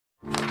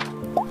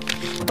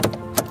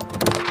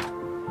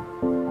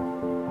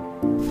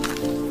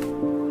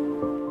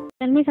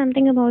Tell me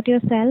something about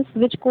yourself,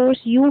 which course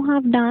you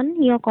have done,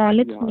 your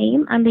college Yeah.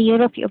 name, and the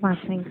year of your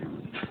passing.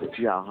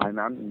 Yeah. Hi,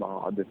 ma'am.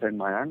 This is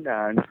Mayank,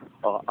 and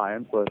I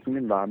am pursuing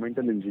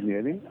environmental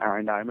engineering,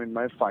 and I am in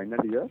my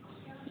final year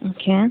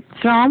Okay.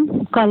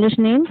 From college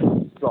name?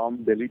 from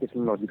Delhi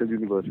Technological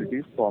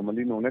University,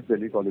 formerly known as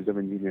Delhi College of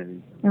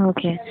Engineering.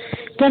 Okay.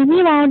 Tell me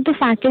about the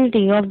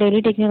faculty of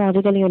Delhi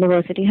Technological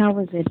University. How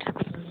was it?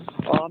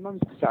 Ma'am,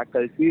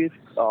 faculty is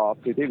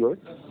pretty good.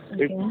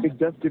 It, Okay. it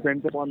just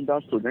depends upon the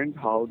student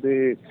how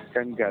they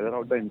can gather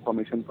out the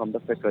information from the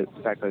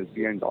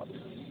faculty and all.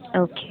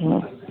 Okay.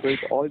 So it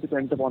all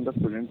depends upon the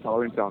students how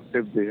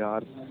interactive they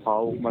are,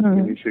 how much Hmm.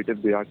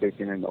 initiative they are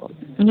taking and all.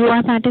 You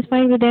are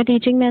satisfied with their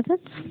teaching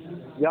methods?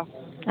 Yeah.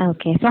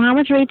 Okay. So how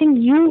much rating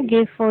you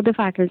give for the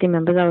faculty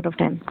members out of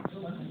 10?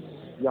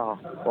 Yeah.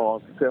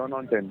 7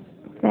 on 10.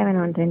 7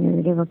 on 10 you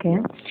will give, okay.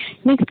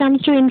 Next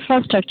comes to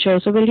infrastructure.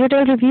 So will you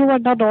tell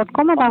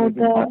ReviewAdda.com about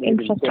Amazing, the amazing. 10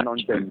 infrastructure? on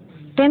 10.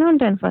 10 on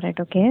 10 for it,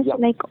 okay. Yeah. So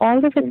like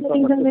all the facilities are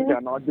Infrastructure there?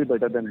 cannot be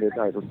better than this,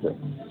 I would say.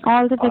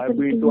 All the I've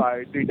been facilities? to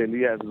IIT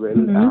Delhi as well,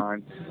 Mhm.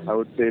 and I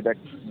would say that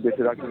this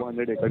is a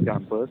 200-acre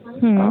campus,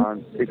 Hmm.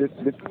 and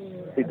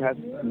it has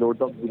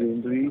loads of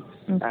greenery,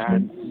 Okay.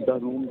 and the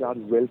rooms are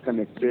well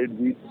connected.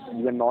 We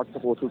are not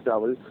supposed to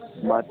travel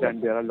much,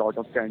 and there are a lot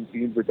of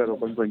canteens which are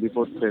open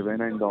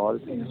 24/7 and all,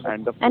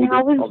 and the And food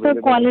how is is the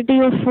available. quality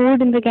of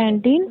food in the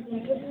canteen?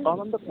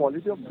 And the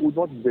quality of food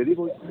was very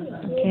good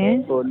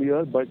Okay.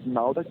 earlier, but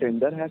now the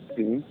tender has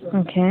changed.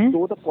 Okay.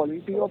 So the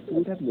quality of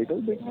food has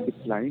little bit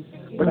declined,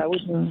 but I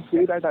would Okay.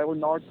 say that I would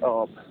not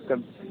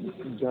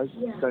judge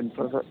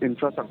the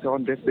infrastructure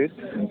on this base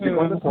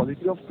because the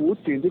quality of food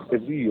changes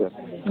every year.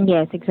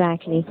 Yes,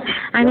 exactly.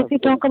 And Yeah, if we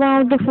talk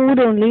about the food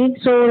only,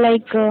 so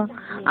like,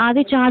 are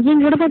they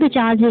charging? What about the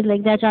charges?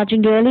 Like they're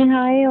charging really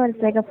high, or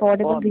it's like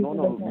affordable, no,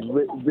 no,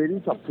 reasonable?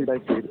 very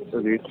subsidized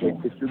rates.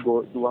 Like if you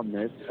go to a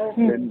mess,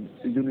 then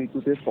you need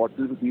to pay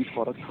 40 rupees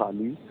for a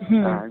thali,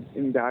 Hmm. and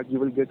in that you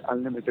will get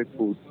unlimited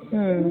food.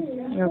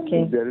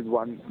 Okay. There is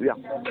one, yeah.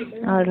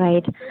 All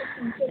right.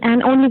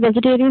 And only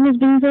vegetarian is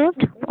being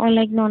served, or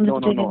like No,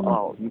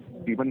 non-vegetarian?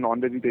 even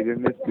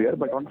non-vegetarian is there,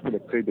 but on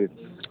selected days,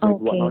 like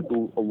Okay.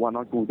 1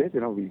 or 2 days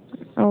in a week.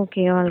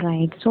 Okay, all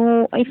right.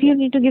 So if you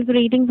need to give the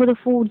rating for the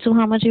food, so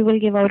how much you will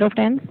give out of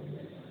 10?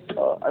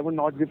 I would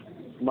not give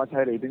much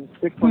high rating.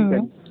 6 on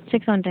 10.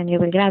 6 on 10 you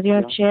will give, as you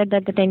have Yeah. shared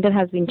that the tender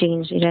has been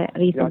changed Yeah,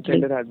 recently.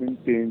 tender has been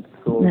changed,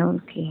 so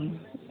Okay.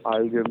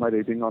 I'll give my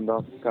rating on the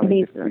current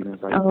Based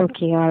experience.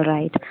 Okay, all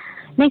right.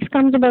 Next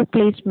comes about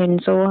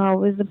placement. So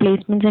how is the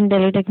placements in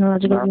Delhi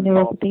Technological Ma'am,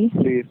 University?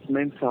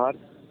 placements are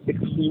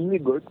extremely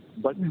good,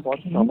 but for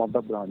Okay. some of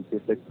the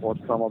branches, like for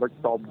some of the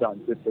top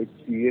branches, like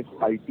CS,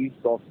 IT,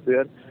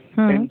 software,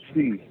 Hmm.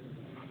 MC,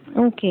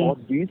 Okay.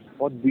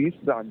 for these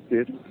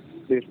branches,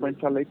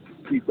 placements are like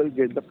people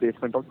get the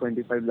placement of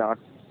 25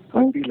 lakhs,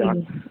 30 Okay.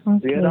 lakhs.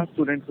 There Okay. are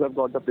students who have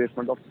got the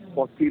placement of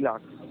 40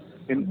 lakhs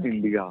in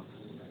India,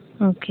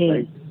 Okay.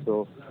 right?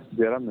 So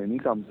there are many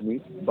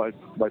companies, but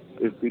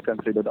if we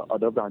consider the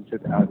other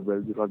branches as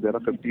well, because there are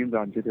 15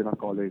 branches in our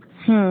college,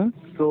 Hmm.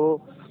 so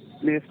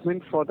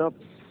placements for the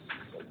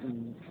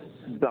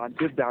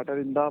branches that are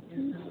in the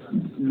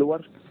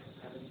lower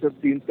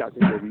 15th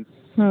category,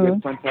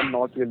 placements are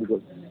not really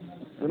good.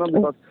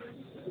 Because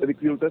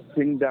recruiters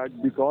think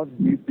that because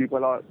these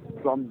people are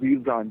from these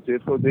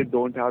branches, so they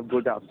don't have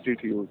good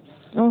aptitude.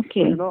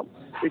 Okay.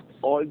 It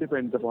all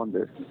depends upon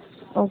this.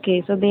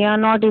 Okay. So they are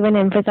not even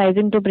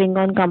emphasizing to bring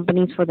on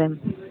companies for them.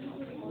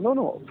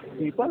 No,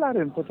 people are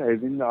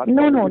emphasizing our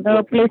No, college is the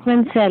working.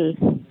 placement cell.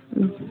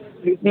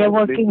 They are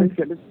working.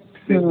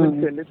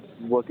 Placement cell is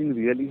working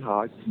really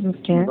hard.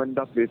 Okay. Even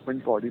the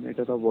placement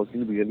coordinators are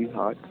working really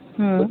hard.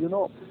 Hmm.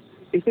 But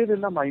it is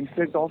in the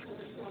mindset of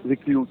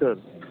recruiter.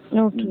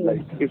 Okay.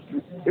 Like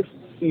if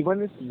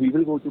even if we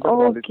will go to the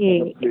college for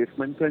Okay. the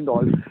placements and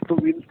all, so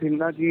we'll think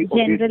that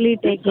Generally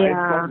take,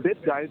 yeah. this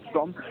guy is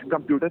from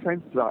computer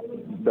science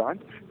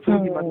branch, so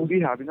he must be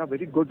having a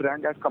very good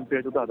rank as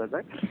compared to the other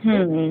guy.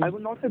 Hmm. I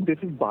would not say this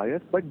is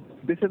bias, but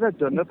this is a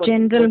general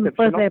General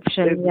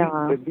perception, of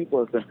yeah. every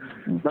person.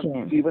 Now,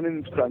 Okay. even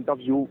in front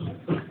of you,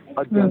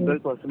 a general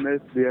person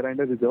is there and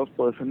a reserved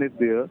person is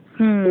there.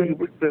 Hmm. So you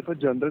would prefer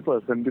general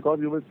person because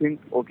you will think,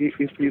 okay,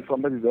 if he is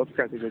from the reserved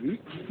category,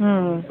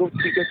 Hmm. तो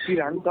ठीक है इसकी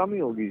rank कम ही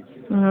होगी.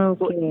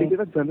 तो Okay. It is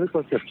a general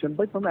perception,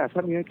 but हमें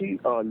ऐसा नहीं है कि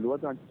लोअर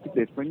ब्रांच की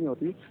प्लेसमेंट नहीं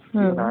होती.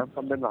 I am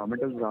from the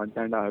environmental branch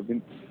and I have been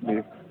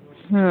placed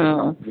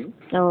company.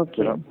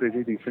 Okay. There are pretty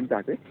decent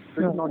package.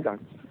 So it's not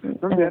that.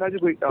 Now, where are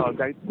you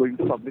guys going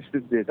to publish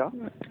this data?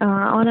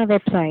 On our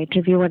website,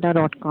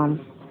 ReviewAdda.com.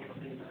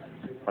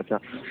 Acha.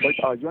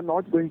 But you are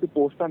not going to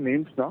post the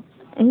names now?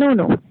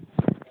 No.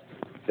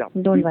 Yeah.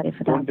 Don't worry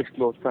for Don't that.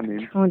 disclose the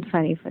names. Don't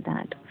worry for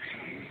that.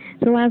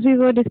 So as we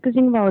were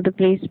discussing about the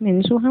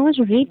placement, so how much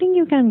rating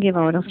you can give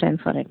out of 10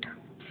 for it?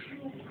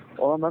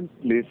 Oh, ma'am,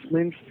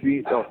 placements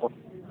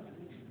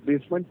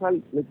are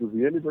like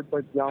really good,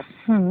 but yeah,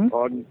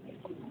 on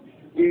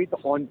 8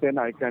 on 10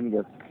 I can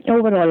give.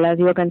 Overall, as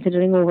you are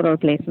considering overall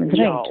placements,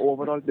 Yeah, right?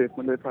 overall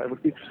placement if I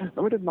would be.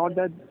 No, it is not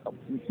that.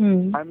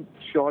 I'm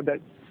sure that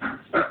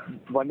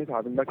if one is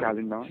having the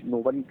calendar, no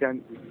one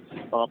can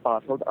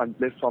pass out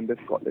unplaced from this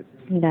college.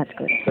 That's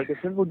good. The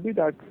difference would be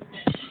that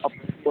a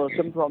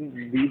person from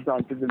these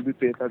branches will be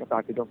paid at a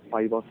package of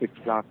 5 or 6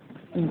 lakhs.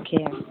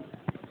 Okay.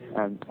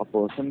 And a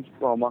person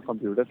from a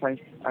computer science,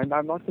 and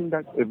I'm not saying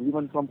that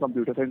everyone from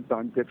computer science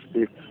branch gets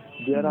paid.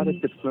 There are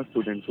exceptional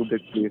students who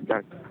get paid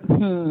at.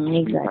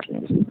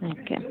 Exactly.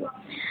 Okay.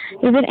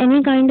 Is there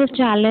any kind of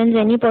challenge,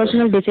 any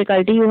personal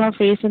difficulty you have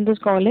faced in this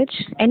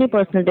college? Any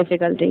personal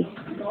difficulty?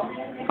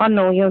 Or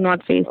no, you have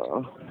not faced?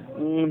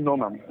 No,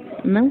 ma'am.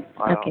 No?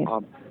 Okay.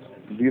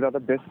 These are the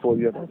best 4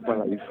 years of my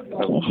life.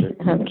 I would say.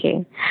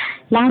 Okay.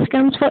 Last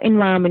comes for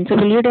environment. So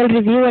will you tell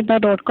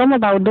ReviewAdda.com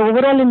about the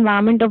overall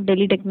environment of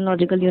Delhi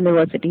Technological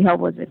University? How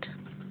was it?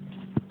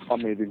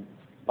 Amazing.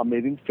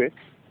 Amazing fit.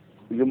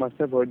 You must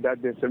have heard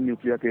that the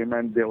nuclear came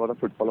and there was a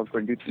footfall of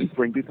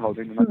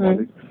 20,000 in our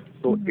college.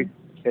 So it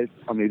has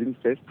amazing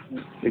fit.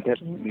 It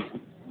has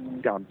amazing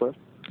campus.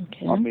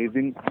 Okay.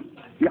 Amazing.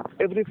 Yeah,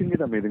 everything is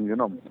amazing, you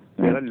know.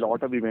 There are a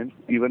lot of events.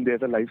 Even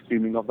there's a live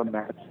streaming of the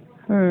match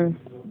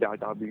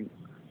that are being.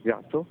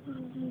 Yeah, so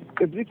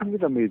everything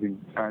is amazing.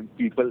 And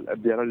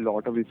there are a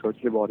lot of research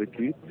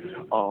laboratories.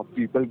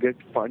 People get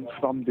funds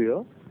from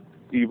there.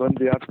 Even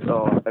they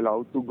are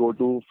allowed to go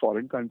to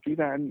foreign countries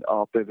and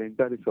present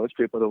a research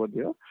paper over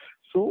there.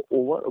 So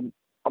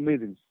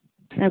amazing.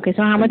 Okay,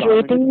 so how much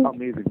rating?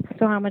 Amazing.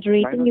 So how much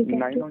rating you get?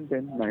 9 on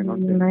 10. 9 on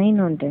 10. 9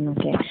 on 10,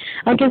 okay.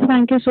 Okay, so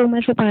thank you so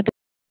much for participating.